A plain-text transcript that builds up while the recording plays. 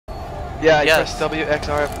Yeah, press W, X,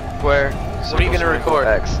 R, where. What are you gonna record?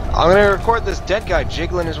 X. I'm gonna record this dead guy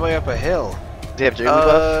jiggling his way up a hill. Do you have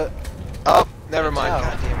Jigglypuff? Oh, never mind.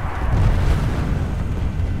 How? Goddamn.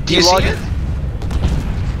 Do you see it?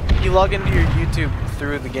 You log into your YouTube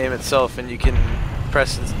through the game itself, and you can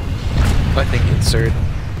press, I think, insert.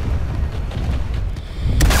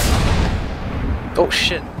 Oh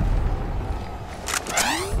shit!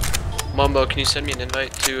 Mombo, can you send me an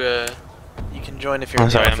invite to? You can join if you're in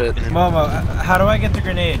the outfit. Momo, how do I get the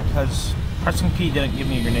grenade? Because pressing P didn't give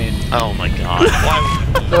me a grenade. Oh my god.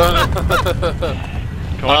 Why?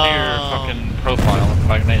 Go into your fucking profile and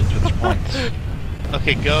buy grenades with your points.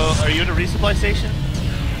 Okay, go. Are you at a resupply station?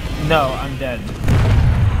 No, I'm dead.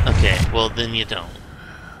 Okay, well then you don't.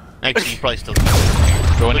 Actually, you probably still do.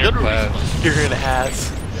 Go in your class. You're an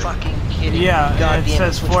ass. Fucking kidding. Yeah, God it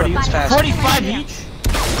says 40, 45 each?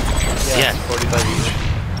 Yeah, 45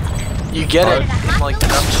 each. You get it in like no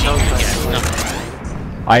time.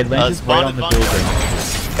 I landed right on the building.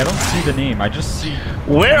 I don't see the name, I just see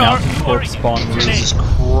where are corpse spawn. Jesus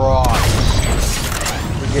Christ.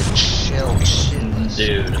 We're getting shelled shit.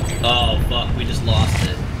 Dude. Oh fuck, we just lost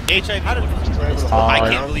it. HIV. I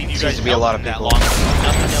can't believe you guys to be a lot of that people. long.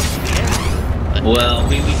 Nothing else in the air. Well,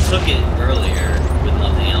 we took it earlier with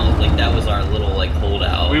nothing else. Like that was our little like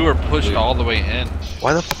holdout. We were pushed all the way in.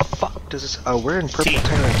 Why the fuck does this? Oh, we're in purple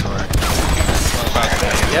territory.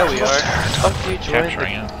 Yeah, we are. Fuck you, join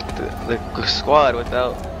Capturing it. the squad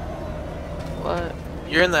without. What?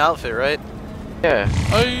 You're in the outfit, right? Yeah.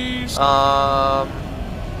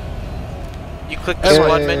 You click the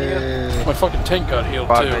squad menu. My fucking tank got healed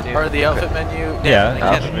Squad too. menu. Or the outfit menu. Yeah, the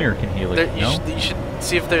engineer can heal it, no? you should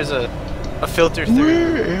see if there's a filter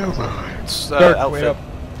through outfit.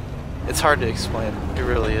 It's hard to explain. It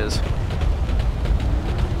really is.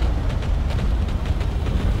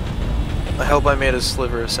 I hope I made a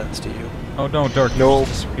sliver of sense to you. Oh no, Dark, no.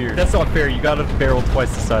 Disappeared. That's not fair, you got a barrel twice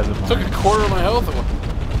the size of mine. Took a quarter of my health away.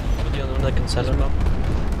 The only one that can send them up.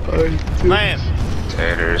 Man.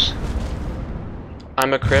 Taters.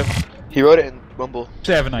 I'm a crib. He wrote it in Rumble.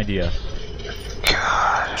 I have an idea.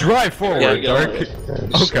 God. Drive forward, Yeah, Dark. Oh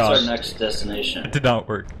What's god. our next destination? It did not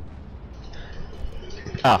work.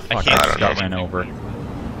 Ah, fuck, I just got ran over.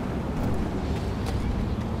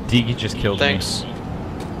 Deegy just killed me. Thanks.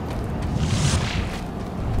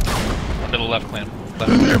 Middle left clamp.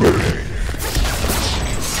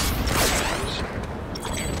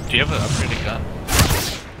 Do you have an upgraded gun?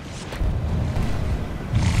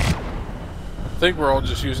 I think we're all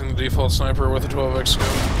just using the default sniper with a 12x scope.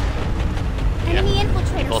 Enemy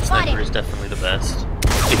infiltrator Well, spotted. sniper is definitely the best.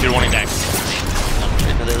 If you're wanting to actually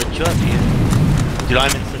they let you up here. Dude,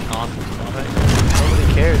 I'm in such an awesome spot right now.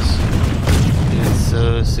 Nobody cares. It's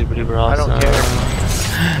so super duper I awesome. don't care.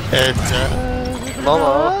 It's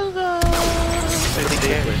Momo.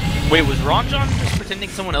 Wait, was Ron John just pretending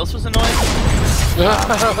someone else was annoying?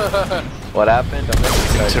 What happened? I'm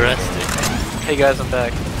Interesting. Hey guys, I'm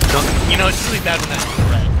back. You know, it's really bad when that's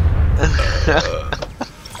correct.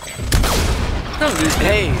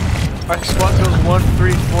 Hey, our squad goes 1,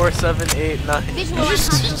 3, 4, 7, 8, 9. Visual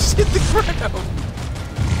Just hit the ground.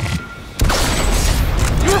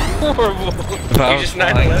 You're horrible. You just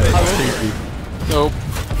 9/11. Nope.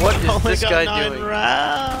 What is Oh my this God, guy 9 doing?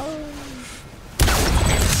 rounds.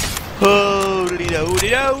 Holy doody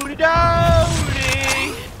doody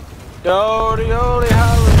doody. Doody doody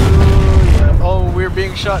hallelujah. Oh, we're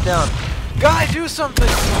being shot down. Guy, do something!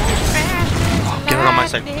 Get out on my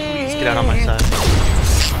side, please. Get out on my side.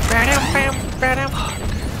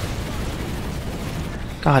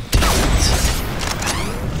 God damn it.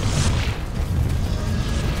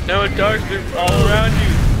 No, Dark, they're all around you.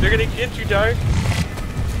 They're gonna get you, Dark.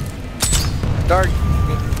 Dark,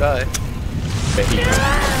 die. I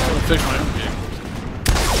fixed my own game.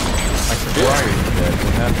 I forget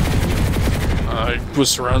what happened. I was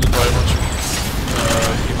surrounded by a bunch of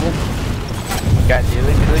people. Got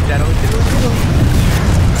dealing, that'll do.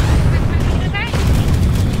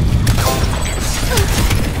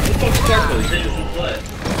 Careful, he's hitting your foot.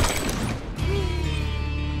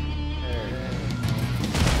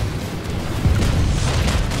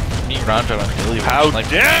 Me and Ron John on Hill. How like,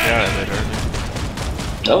 dare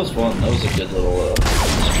That was fun. That was a good little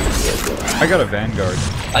I got a Vanguard.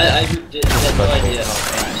 I had no idea how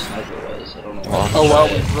fast sniper was. I don't know. Oh wow,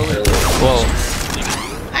 we really. well,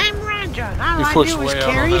 I'm Ranger. We pushed way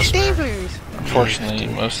out on this. unfortunately,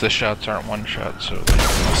 most of the shots aren't one shot, so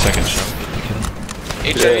the second shot will get the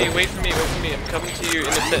kill. HIV, wait for me. I'm coming to you in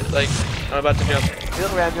the pit, like, I'm about to jump.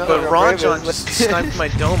 But Ron John just sniped my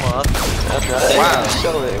dome off. Wow,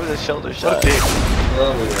 it was a shoulder shot.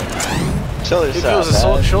 Lovely. Shoulder If it shot, was a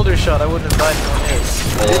man. shoulder shot, I wouldn't have died in 1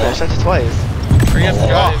 hit. Dude, I shot you twice. Hurry up and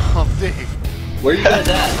drive. Oh, dang. Where you guys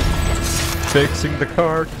at? Fixing the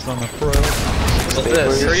car because I'm a pro. What's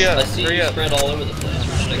this? Hurry up, I see hurry you up. spread all over the place.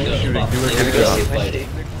 Where should I go? Shooting, do it, Maybe do it. go see fighting.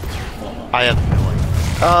 I have no idea.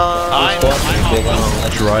 I'm a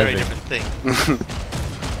very different thing.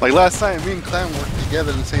 Like last time, me and Clan worked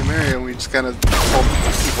together in the same area and we just kind of pulled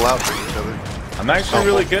people out for each other. I'm actually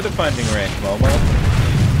really good at finding range, Momo.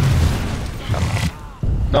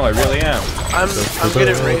 No, I really am. I'm good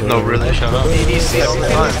at range. No, really, shut up. ADC all the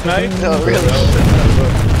time. No, really.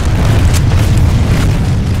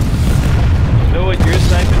 You know what your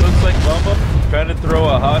sniping looks like, Momo? Trying to throw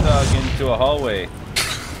a hot dog into a hallway.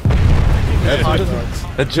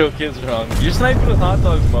 That joke is wrong. You're sniping with hot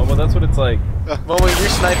dogs, Momo. That's what it's like. Momo, you're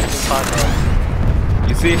sniping with hot dog.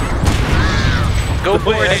 You see? Go The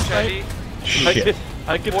way forward, I HIV.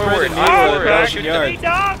 I could Forward. thread a needle at Forward. 1,000 yards.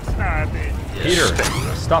 Peter,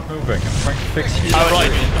 stop moving. I'm trying to fix you.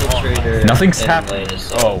 Infiltrator Nothing's and happening. lane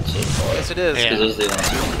is Oh. solid so far. Yes, it is. Because those are the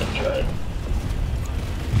only two I've tried.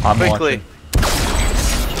 I'm Quickly. watching.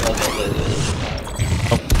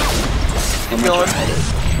 Keep going.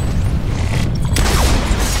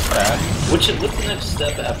 What's the next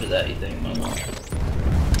step after that, you think, Momo?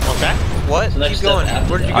 What's that? What? The next Keep going. step after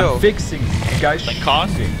Where'd you that. go? I'm fixing. You guys Like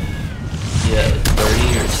causing. Yeah, like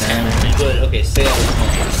 30 or 10. But, okay, say I was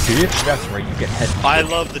 20. Bitch, that's right. You get head. I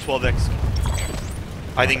love the 12x.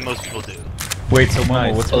 I think most people do. Wait, so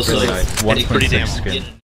Momo, what's Oh, so the like, 1.6 pretty damn skin? good.